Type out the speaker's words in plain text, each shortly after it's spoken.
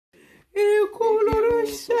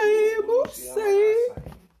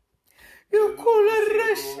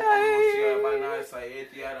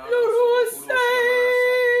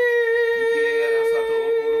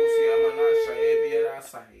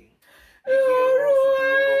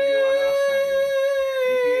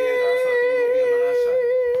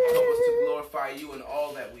You in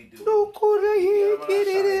all that we do.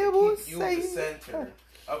 Keep you the center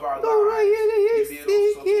of our lives.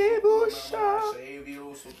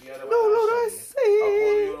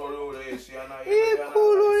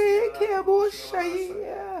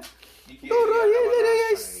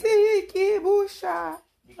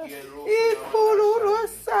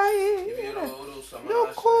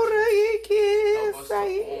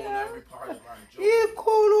 In every part of your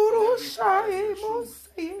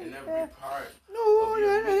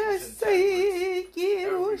meekness and temperance,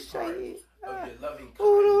 every part of your loving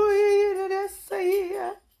kindness.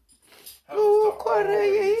 Help us to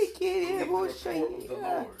always believe the report of the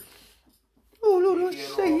Lord.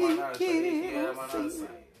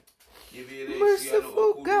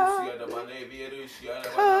 Merciful God,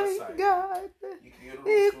 kind God,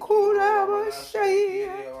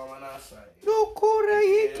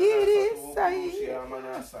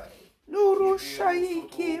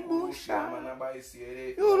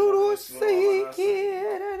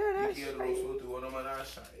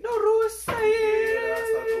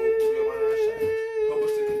 help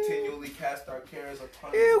us to continually cast our cares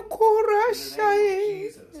upon you.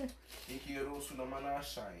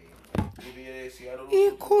 In the name of Jesus.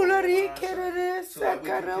 So that we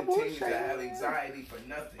can continue to have anxiety for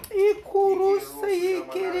nothing.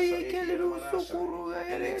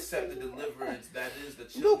 And accept the deliverance that is the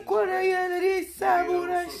children's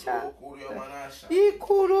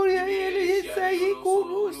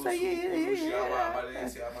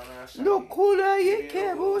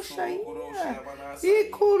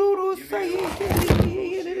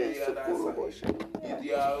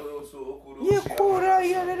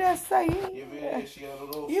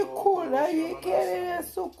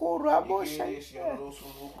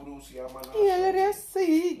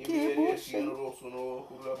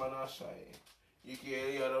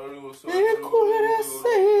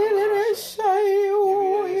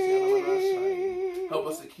help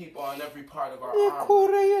us to keep on every part of our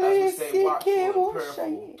armor. As we stay watchful and prayerful.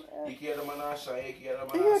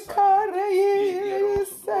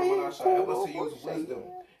 Help us to use wisdom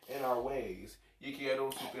in our ways.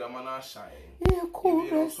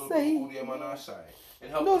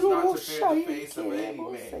 And help us not to fear the face of any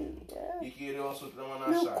man.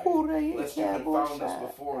 Lest you confound us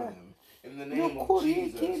before them. In the name of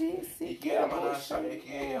Jesus.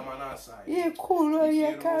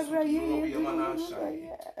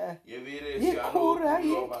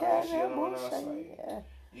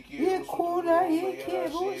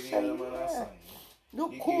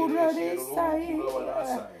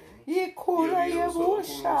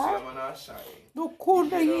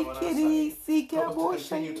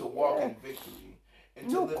 Continue to walk in victory. And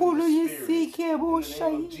to live in the Spirit. In the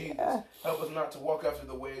name of Jesus. Help us not to walk after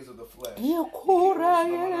the ways of the flesh.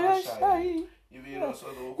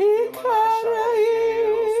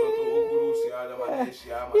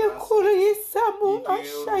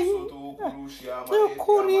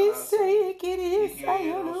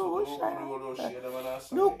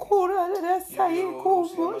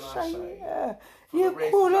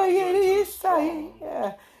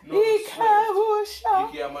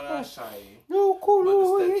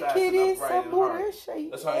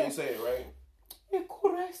 That's how you say it, right?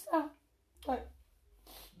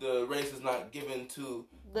 The race is not given to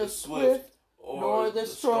the swift nor the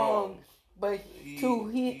strong, but to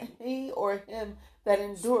he or him that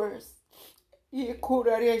endures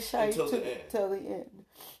until the end.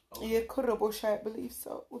 Okay. I believe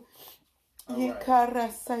so. Right.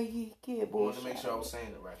 I wanted to make sure I was saying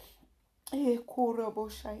it right.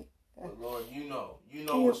 But Lord, you know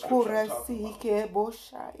what scripture I'm talking about.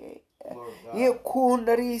 Lord God,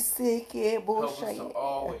 help us to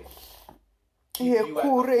always keep you at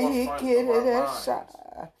the forefront of our minds.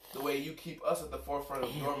 The way you keep us at the forefront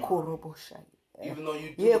of your mind. Even though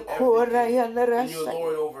you do everything, and you're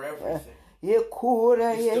Lord over everything.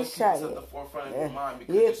 You still keep us at the forefront of your mind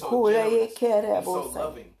because you're so generous and so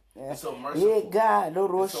loving. And so merciful.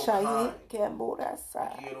 And so kind.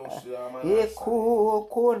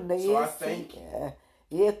 So I thank you.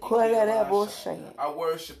 I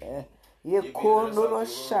worship you. Because you are the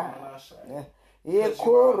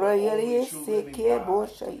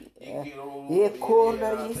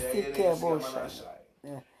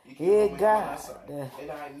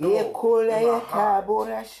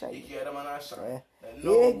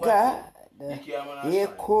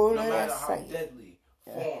no matter how deadly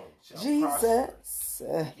formed Jesus.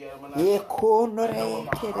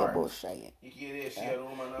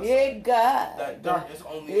 Yeah, God. That darkness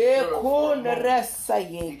only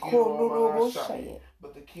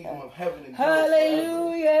but the kingdom of heaven endures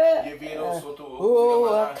hallelujah. Oh,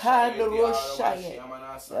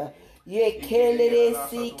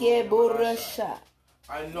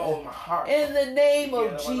 I know in my heart. In the name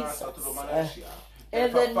of Jesus.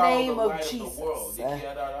 In the name of Jesus.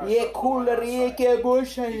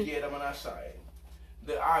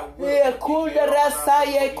 That I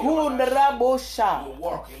will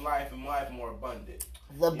walk in life and life more abundant.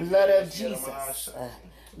 The blood of Jesus.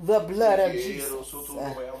 The blood of Jesus.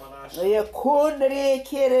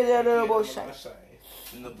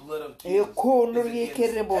 And the blood of Jesus is against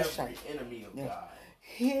every enemy of God.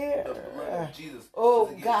 Here. The blood of Jesus oh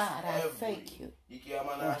God, I thank you.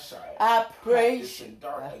 I praise you.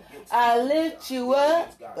 I lift you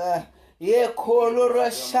up.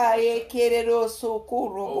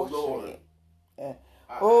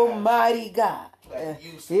 Almighty God.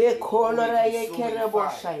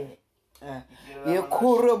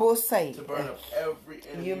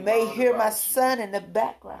 You may hear my son in the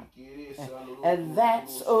background, and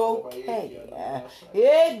that's okay.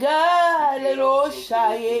 Yeah, God, little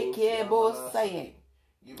shy, kebo saying,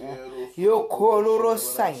 you call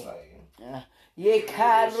saying, ye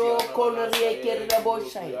caro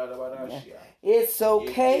it's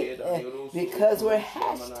okay because we're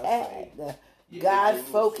hashtag God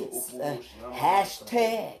focus,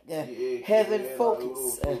 hashtag heaven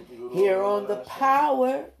focus here on the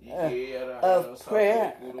Power of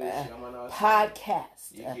Prayer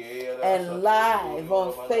podcast and live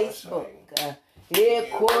on Facebook.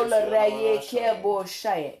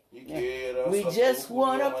 We just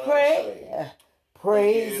want to pray,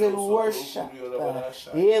 praise and worship.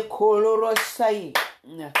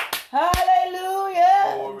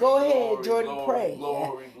 Hallelujah. Glory, go ahead, glory, Jordan, glory, pray.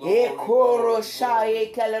 Glory,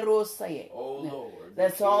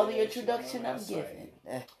 that's all the introduction I'm giving.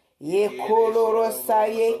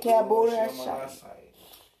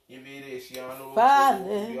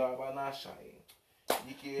 Father,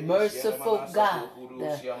 merciful God.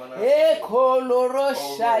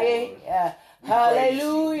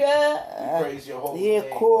 Hallelujah. We praise your holy name.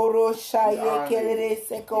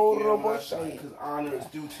 Because honor is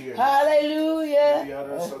due to your name. Hallelujah.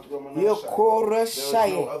 There's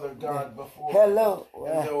no other God before. Hello.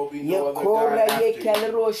 And there will be no other God after you.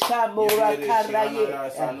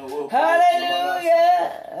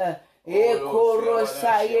 Hallelujah.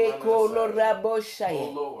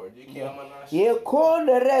 Oh Lord, we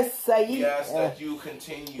ask that you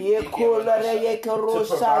continue to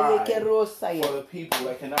provide for the people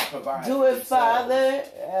that cannot provide. Do it, Father.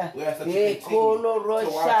 We ask that you continue to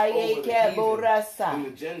watch over the heathen and the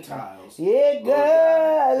Gentiles. We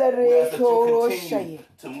ask that you continue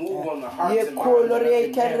to move on the hearts and minds of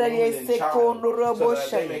every man, woman, and child, so that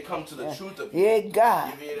they may come to the truth of you.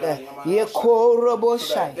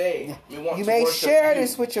 So that they you may share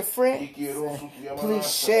this with your friends.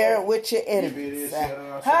 Please share it with your enemies.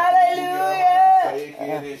 Hallelujah.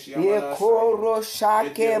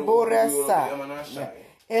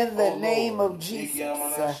 In the name of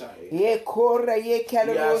Jesus.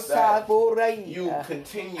 You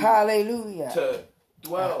continue to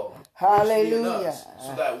dwell hallelujah.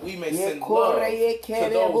 So that we may send love to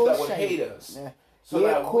those that would hate us. So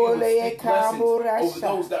that we would speak blessings over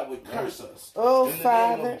those that would curse us. Oh, in the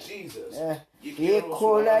Father. name of Jesus.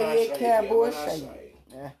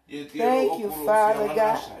 Thank you, Father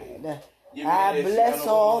God. I bless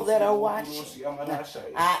all that are watching.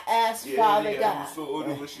 I ask, Father God,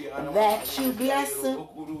 that you bless them.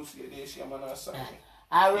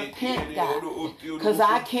 I repent, God, because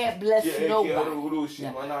I can't bless nobody.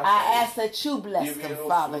 I ask that you bless them,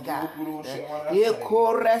 Father God.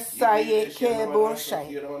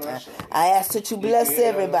 I ask that you bless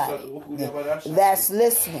everybody that's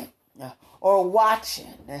listening or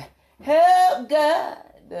watching. Help, God.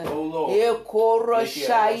 Oh, Lord.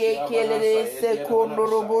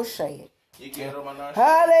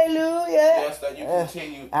 Hallelujah. Yes, that you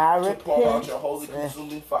continue to pour out your holy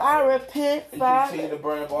consuming fire. I repent, and Father. Continue to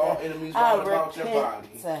burn up all enemies round about your body.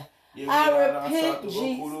 I repent,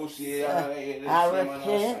 Jesus. I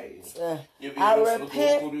repent. I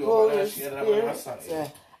repent, Holy Spirit.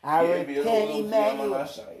 I repent, Emmanuel.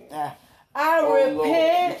 I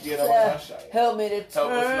repent. Help me to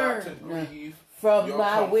turn from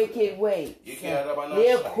my wicked ways.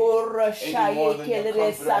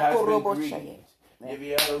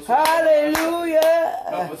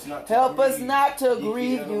 Hallelujah. Help us not to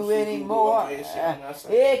grieve you anymore.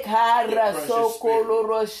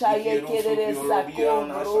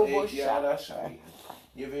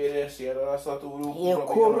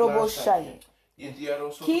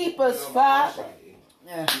 Keep us, Father,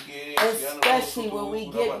 especially when we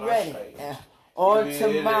get ready on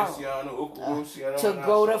tomorrow to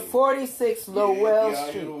go to 46 Lowell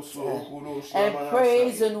Street and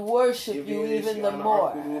praise and worship you even the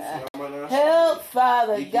more. Help,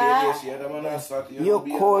 Father God.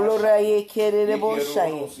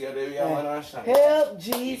 Help,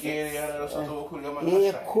 Jesus.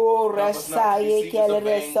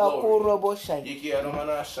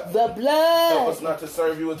 The blood. Help us not to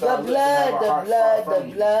serve you with the blood.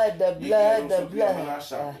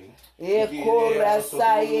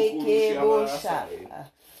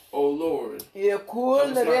 Oh Lord, help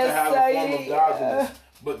us not to have a form of godliness,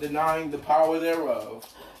 but denying the power thereof.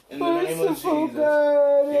 In the name of Jesus.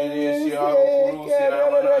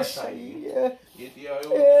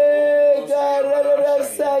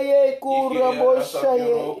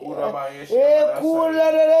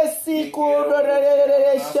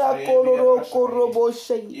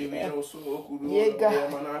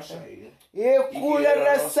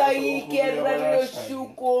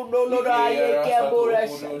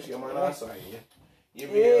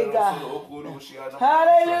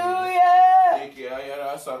 Hallelujah.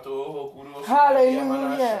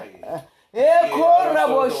 Hallelujah.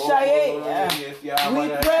 We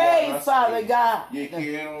pray, Father God,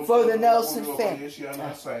 for the Nelson family,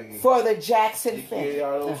 for the Jackson family,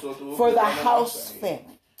 for the House family,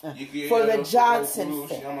 for the Johnson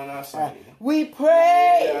family. We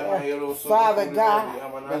pray, Father God,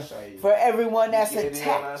 for everyone that's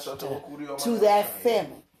attached to that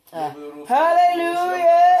family.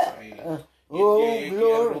 Hallelujah. Oh,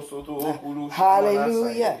 glory.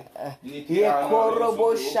 Hallelujah.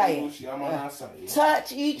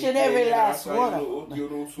 Touch each and every last one of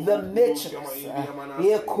them. The Mitchells.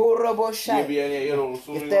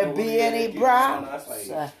 If there be any Browns,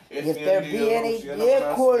 if there be any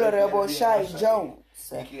Jones,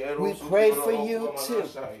 we pray for you too.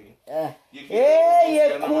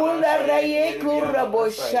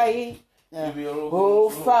 Oh,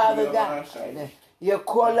 Father God. We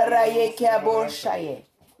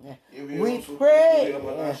pray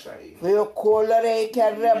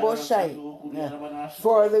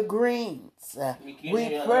for the Greens.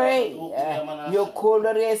 We pray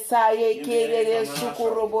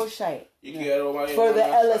for the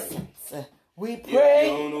Ellisons. We pray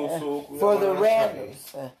for the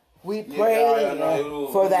Randalls. We pray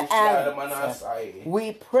for the Allens.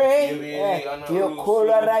 We pray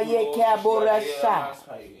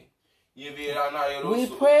we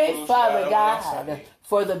pray, Father God,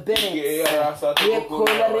 for the Bennetts.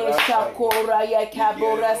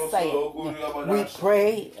 We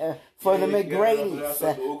pray for the McGrady's,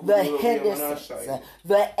 the Hendersons,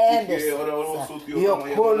 the Andersons.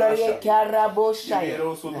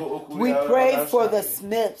 We pray for the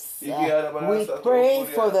Smiths. We pray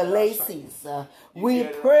for the Lacey's. We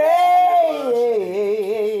pray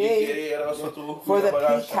for the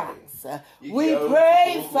Peacocks. We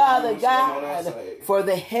pray, Father God, for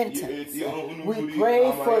the Hintons. We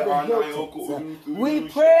pray for the Hiltons. We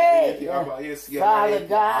pray, Father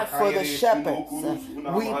God, for the Shepherds.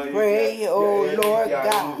 We pray, oh Lord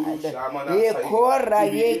God.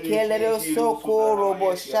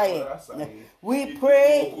 We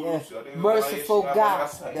pray, merciful God,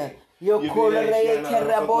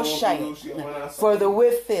 for the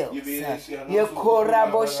Whitfields. We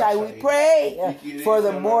pray for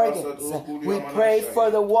the Morgans. We pray for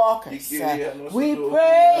the Walkers. We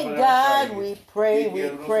pray, God, we pray.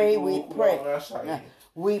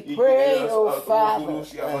 We pray, oh Father,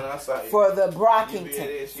 for the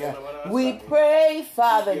Brockingtons. We pray,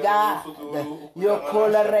 Father God,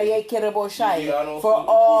 for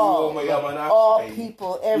all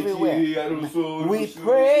people everywhere. We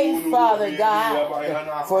pray, Father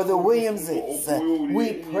God, for the Williamses.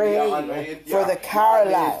 We pray for the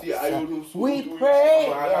Carlisles. We pray,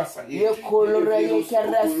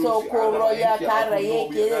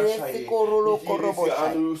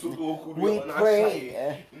 we pray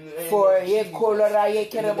for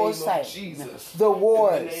the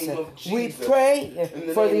wars. We pray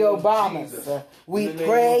for the Obamas. We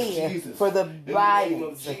pray for the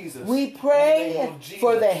Bidens. We pray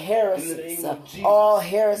for the Harrises. All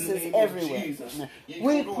Harrises everywhere.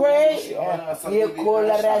 We pray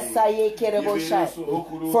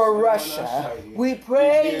for Russia. We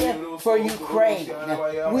pray for Ukraine.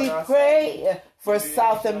 We pray for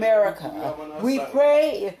South America. We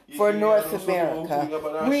pray for North America.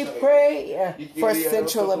 We pray for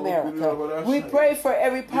Central America. We pray for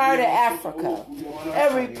every part of Africa,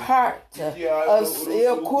 every part of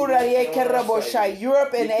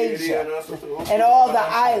Europe and Asia, and all the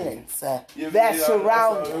islands that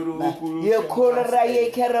surround them.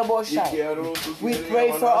 We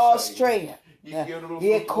pray for Australia.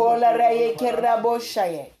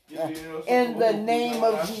 In the name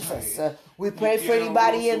of Jesus, we pray for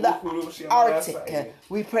anybody in the Arctic.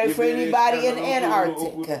 We pray for anybody in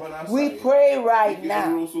Antarctic. We pray right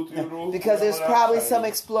now because there's probably some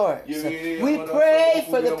explorers. We pray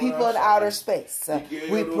for the people in outer space.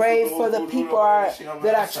 We pray for the people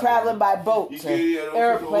that are traveling by boat,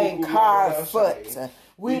 airplane, car, foot.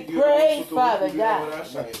 We pray, Father God,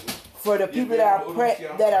 for the people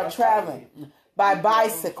that are traveling by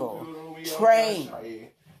bicycle, train,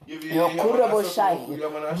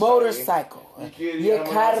 motorcycle,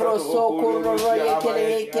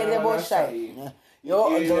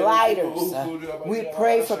 gliders. We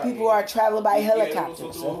pray for people who are traveling by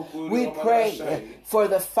helicopters. We pray for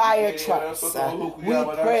the fire trucks. We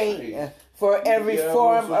pray for every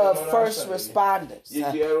form of first responders.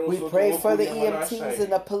 We pray for the EMTs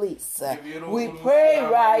and the police. We pray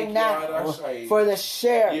right now for the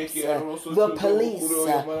sheriffs, the police.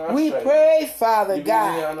 We pray, Father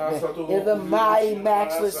God, in the mighty,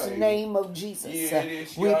 matchless name of Jesus.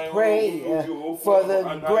 We pray for the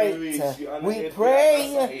great. We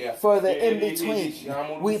pray for the in-between.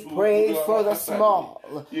 We pray for the small.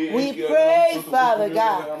 We pray, Father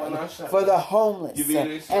God, for the homeless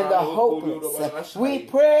and the hopeless. We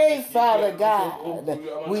pray, Father God.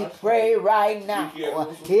 We pray right now. We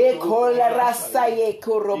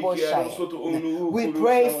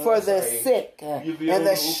pray for the sick and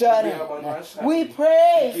the shut-in. We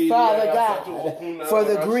pray, Father God, for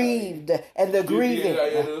the grieved and the grieving.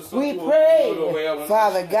 We pray,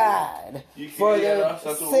 Father God, for the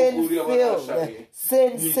sin-filled,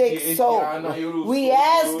 sin-sick soul. We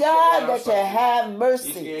ask, God, that you have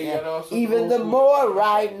mercy even the more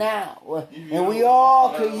right now. And we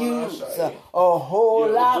all could use a whole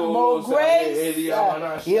lot more grace.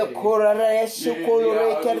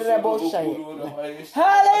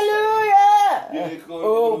 Hallelujah.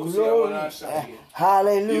 Oh, glory.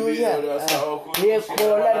 Hallelujah.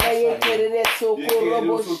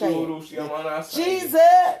 Jesus,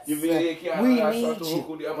 we need you.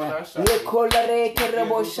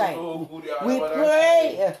 We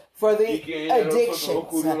pray for the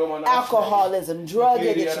addictions, alcoholism, drug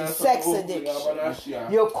addiction, sex addiction.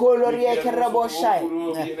 We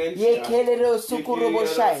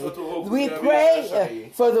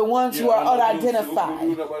pray for the ones who are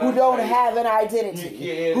unidentified, who don't have an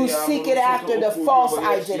identity, who seek it after the false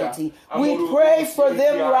identity. We pray for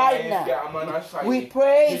them right now. We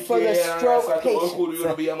pray for the stroke patients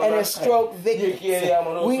and the stroke victims.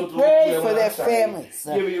 We pray for their families.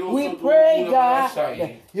 We pray, God,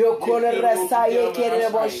 we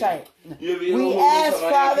ask,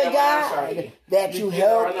 Father God, that you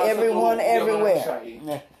help everyone everywhere.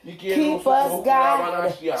 Keep us,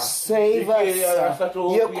 God. Save us.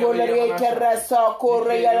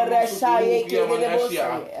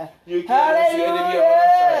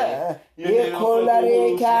 Hallelujah.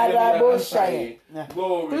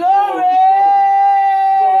 Glory.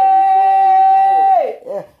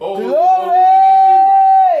 Glory.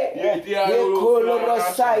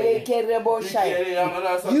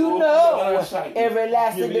 You know every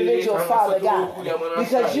last individual, Father God,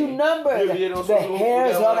 because you numbered the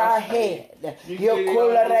hairs on our head. You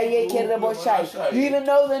even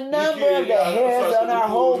know the number of the hairs on our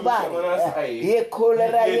whole body.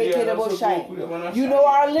 You know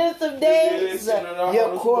our length of days. And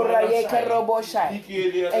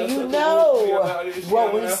you know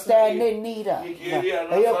what we stand in need of.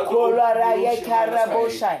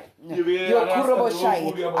 I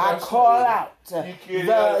call out the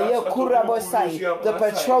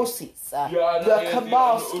Petrosies, the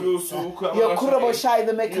Kamalskis,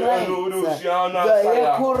 the McLeans, the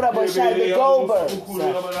Goldbergs,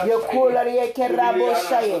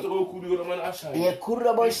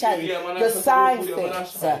 the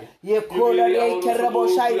Seinfelds, the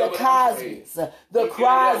Cosbys, the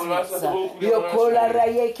Crosbys,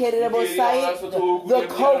 the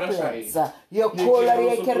Copelands,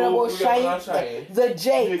 the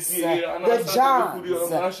Jakes, the Johns,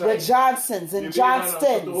 the Johnsons and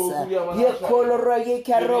Johnstons,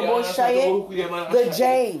 the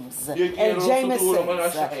James and Jamesons.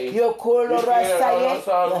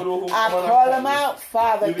 I call them out,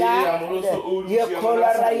 Father God.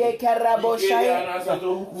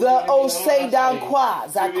 The Osei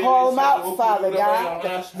Danquas, I call them out, Father God.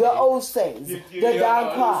 The Oseis, the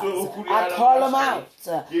Danquas, I call them out.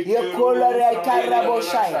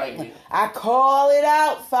 I call it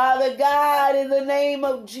out, Father God, in the name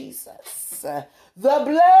of Jesus. The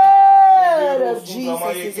blood of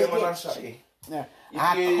Jesus is against you.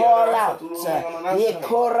 I call out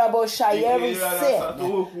every sin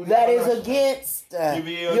that is against that's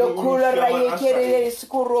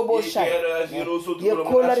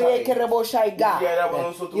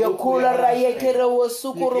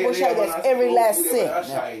every last sin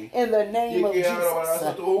in the name of Jesus.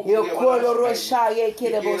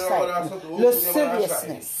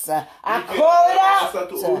 Lasciviousness, I call it out.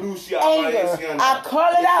 Anger, I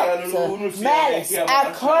call it out. Malice,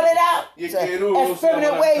 I call it out.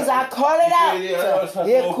 Effeminate ways, I call it out.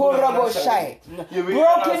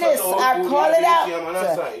 Brokenness, I call it out.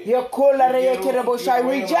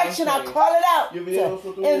 Rejection, I call it out. In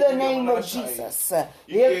the name of Jesus.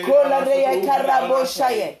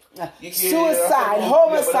 Suicide,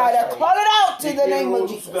 homicide, I call it out in the name of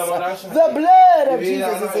Jesus. The blood of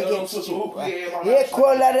Jesus is against you.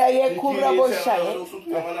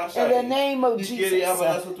 In the name of Jesus.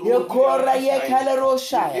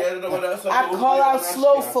 I call out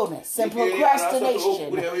slowfulness and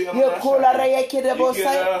procrastination.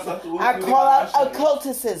 I call out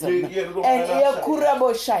occulticism and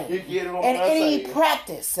any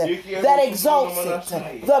practice that exalts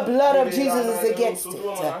it. The blood of Jesus is against it.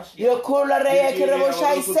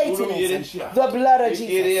 Satanism, the blood of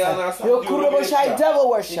Jesus. Devil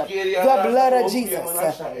worship, the blood of Jesus.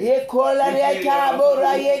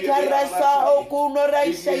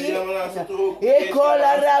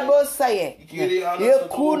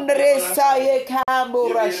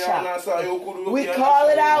 We call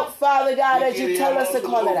it out, Father God, as you tell us to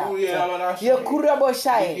call it out.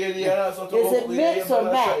 Is it mints or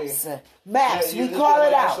maps? Maps, we call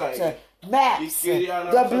it out. Maps,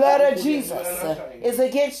 the blood of Jesus is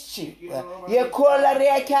against you.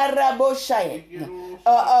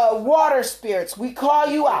 Water spirits, we call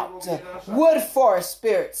you out. Wood forest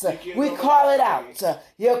spirits, we call it out.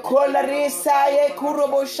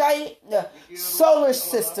 Solar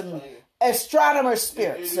system, astronomer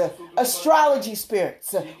spirits, astrology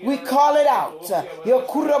spirits, we call it out.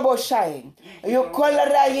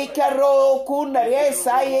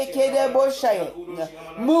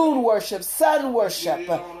 Moon worship, sun worship,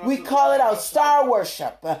 we call it out. Star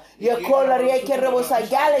worship,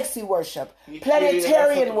 galaxy worship,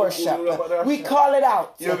 planetarian worship, we call it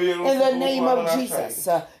out in the name of Jesus.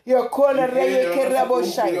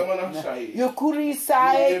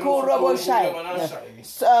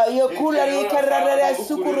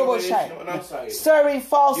 Serving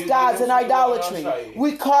false gods and idolatry,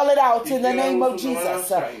 we call it out in the name of Jesus.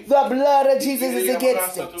 The blood of Jesus is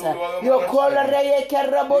against it.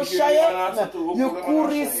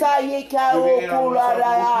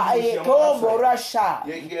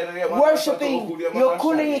 Worshiping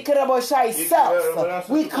self,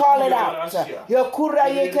 we call it out.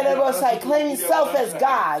 Claiming self as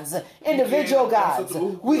gods, individual gods,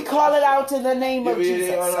 we call it out in the name of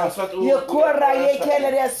Jesus.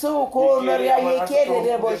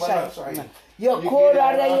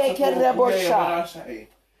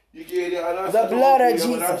 The blood of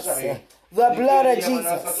Jesus. The blood of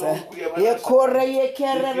Jesus.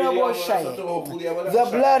 The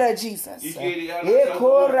blood of Jesus.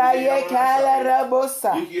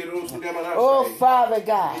 Oh, Father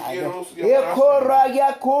God.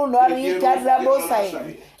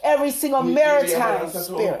 Every single maritime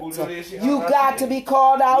spirit, you got to be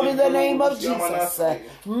called out in the name of Jesus.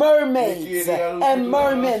 Mermaids and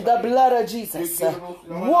mermen, the blood of Jesus.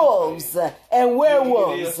 Wolves and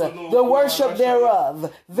werewolves, the worship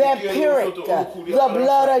thereof. Vampiric, the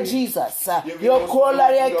blood of Jesus.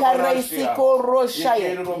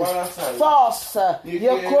 False,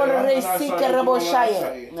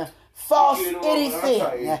 false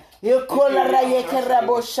anything. The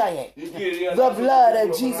blood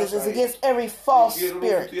of Jesus is against every false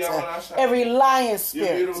spirit, every lying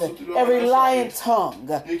spirit, every lying tongue.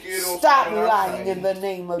 Stop lying in the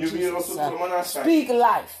name of Jesus. Speak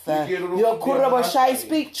life.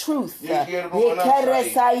 Speak truth. We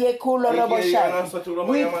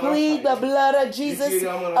plead the blood of Jesus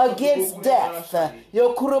against death.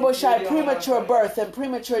 Premature birth and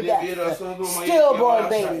premature death. Stillborn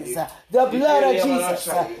babies. The blood of Jesus.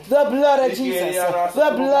 The blood of Jesus.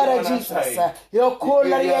 The blood of Jesus.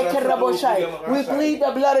 We plead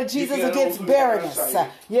the blood of Jesus against barrenness.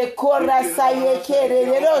 We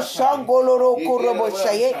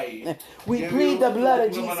plead the blood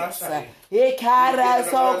of Jesus. In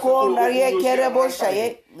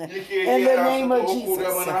the name of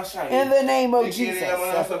Jesus. In the name of Jesus.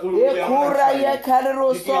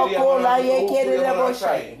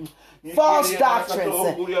 False doctrines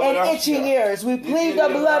and itching ears. We plead the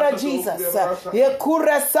blood of Jesus. The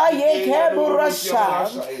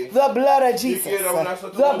blood of Jesus.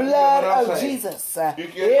 The blood of Jesus.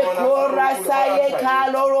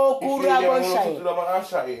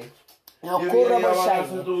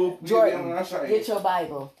 Jordan, get your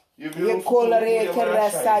Bible.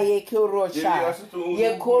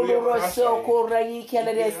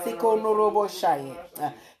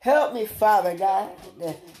 Help me, Father God.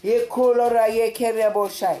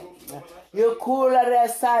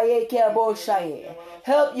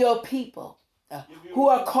 Help your people who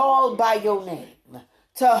are called by your name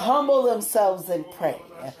to humble themselves and pray.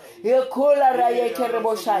 2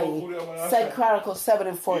 Chronicles 7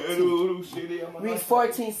 and 14. Read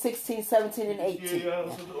 14, 16, 17, and 18. Then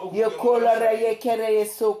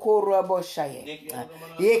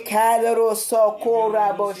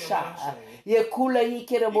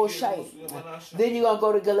you're going to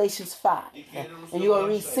go to Galatians 5 and you're going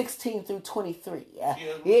to read 16 through 23.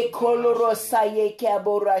 2 Chronicles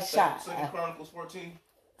 14.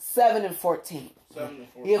 7 and 14.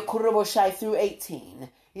 through 18.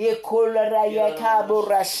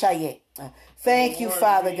 Thank you,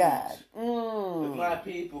 Father God. If my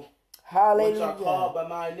people, hallelujah, which are called by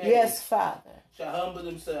my name, yes, Father, shall humble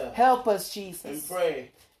themselves, help us, Jesus, and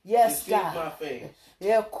pray, yes, seek God, my face,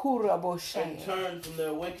 and turn from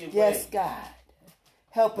their wicked yes, ways. God,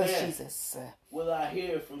 help us, Then Jesus. will I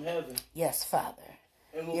hear from heaven? Yes, Father.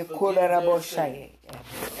 And will forgive their sin,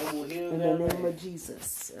 and will heal in their the name land. of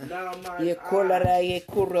Jesus. Now my eyes shall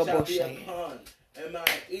be upon, and my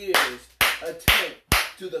ears attend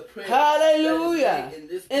to the prayer. Hallelujah. That is made in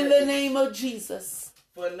this in place. the name of Jesus.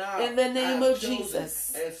 For now, in the name I have of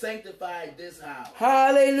Jesus. and sanctified this house.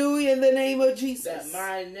 Hallelujah. In the name of Jesus. That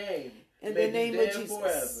my name in may the name be there of Jesus.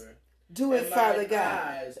 forever. Do it, and Father my God.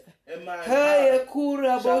 Eyes and my heart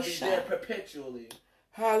shall be there perpetually.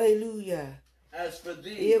 Hallelujah. As for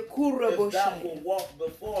thee, if thou wilt walk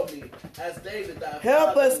before me, as David thy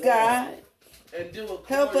help father us, God. And do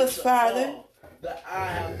help us, Father. All that I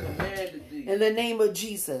have commanded thee. In the name of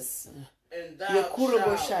Jesus. And thou shalt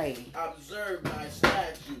observe my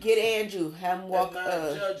statutes. Get Andrew, have him walk. And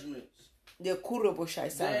my judgments. Then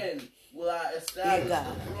will I establish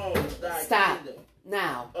the throne of thy kingdom.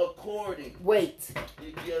 Now. According. Wait.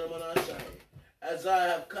 As I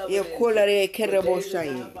have covenanted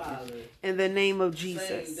in the name of Jesus.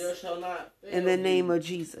 Saying, there shall not fail in the name of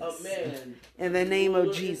Jesus. Amen. In the name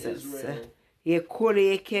of Jesus.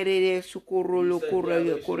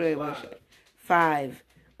 5.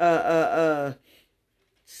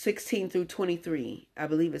 16 through 23. I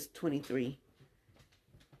believe it's 23.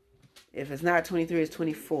 If it's not 23, it's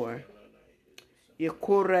 24. Ye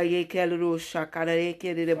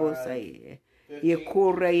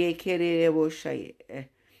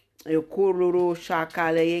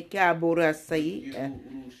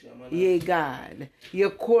God.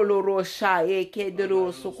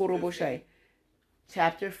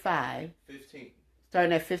 Chapter 5. 15.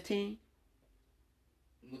 Starting at 15?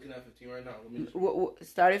 I'm looking at 15 right now.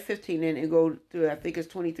 Start at 15 and go through, I think it's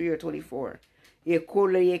 23 or 24. In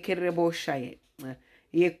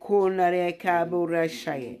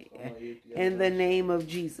the name of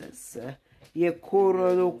Jesus. The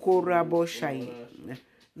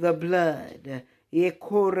blood.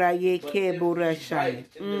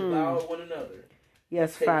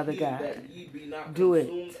 Yes, Father God. Do it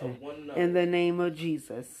in the name of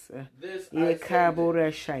Jesus. This I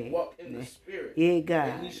say, walk in the Spirit, yeah, God.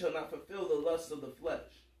 and ye shall not fulfill the lust of the flesh.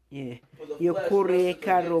 Yeah. For the flesh lusteth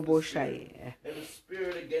against the spirit, and the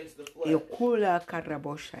spirit against the flesh.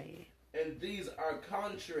 And these are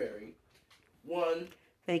contrary one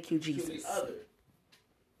Thank you, Jesus. to the other,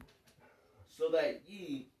 so that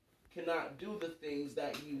ye cannot do the things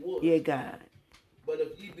that ye would. Yeah, God. But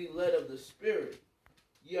if ye be led of the Spirit,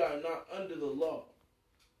 ye are not under the law.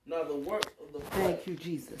 Now the work of the flesh, thank you,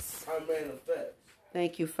 Jesus, are manifest.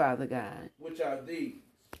 Thank you, Father God. Which are these: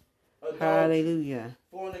 adultery, hallelujah,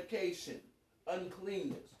 fornication,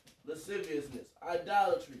 uncleanness, lasciviousness,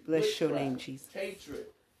 idolatry, bless your name, Jesus, hatred,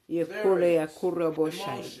 variance,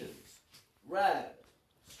 emotions, wrath,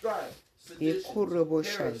 strife, seditions,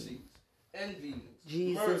 heresies, envies,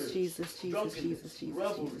 Jesus, murders, Jesus, Jesus, Jesus,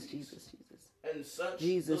 Jesus, Jesus, and such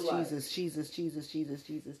Jesus, the like, Jesus, Jesus, Jesus, Jesus,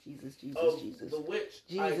 Jesus, Jesus, Jesus, of Jesus, the which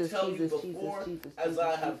Jesus, I tell Jesus, you before, Jesus, as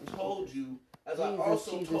I have told you, as I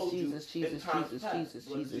also told you in times past, Jesus,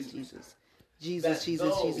 Jesus, Jesus, Jesus, Jesus,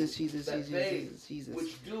 Jesus, Jesus, Jesus, Jesus,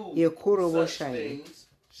 which do such things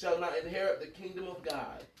shall not inherit the kingdom of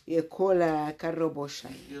God.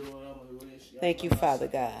 Thank you, Father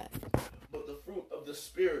God. But the fruit of the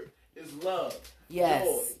Spirit is love, yes,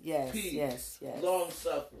 joy, yes, peace, yes, yes,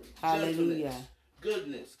 long-suffering, hallelujah,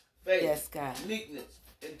 goodness, faith, yes, God, meekness,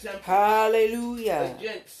 and temperance. Hallelujah.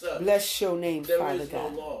 Against such, bless your name, there Father is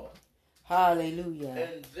God. No law. Hallelujah.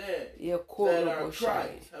 And then that our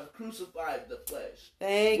Christ have crucified the flesh.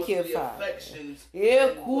 Thank with you, the Father. Affections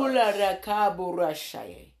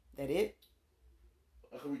That it?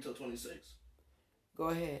 I can read till 26. Go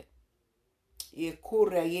ahead. If we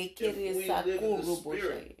live in the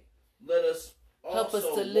Spirit, let us also help us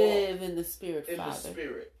to live in the Spirit, in Father. The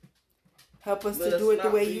Spirit. Help us to do it the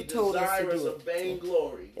way you told us to do it.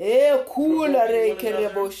 Vainglory,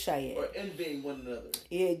 or envying one another.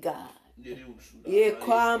 Yeah, God.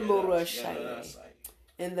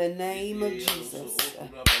 In the name of Jesus.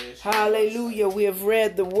 Hallelujah. We have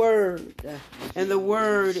read the word, and the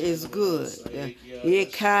word is good.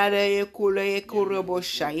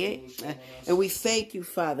 And we thank you,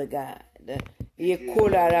 Father God.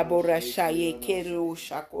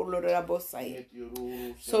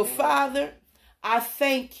 So, Father, I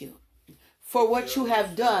thank you for what you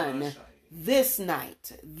have done this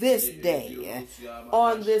night, this day,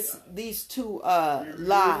 on these two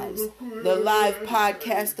lives, the live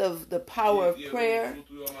podcast of the Power of Prayer,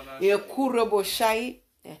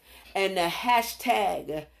 and the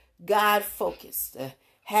hashtag God Focused,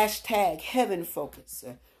 hashtag Heaven Focused,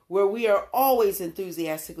 where we are always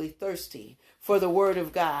enthusiastically thirsty for the Word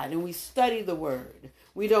of God, and we study the Word.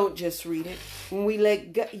 We don't just read it. When we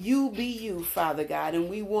let you be you, Father God, and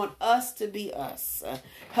we want us to be us.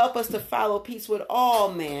 Help us to follow peace with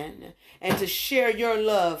all men and to share your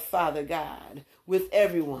love, Father God, with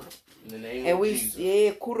everyone. In the name of Jesus.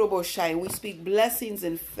 And we speak blessings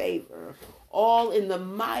and favor, all in the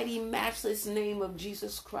mighty, matchless name of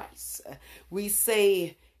Jesus Christ. We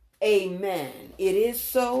say, amen. It is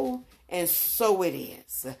so, and so it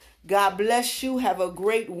is. God bless you. Have a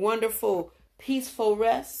great, wonderful, peaceful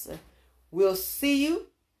rest. We'll see you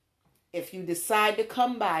if you decide to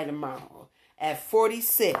come by tomorrow at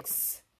 46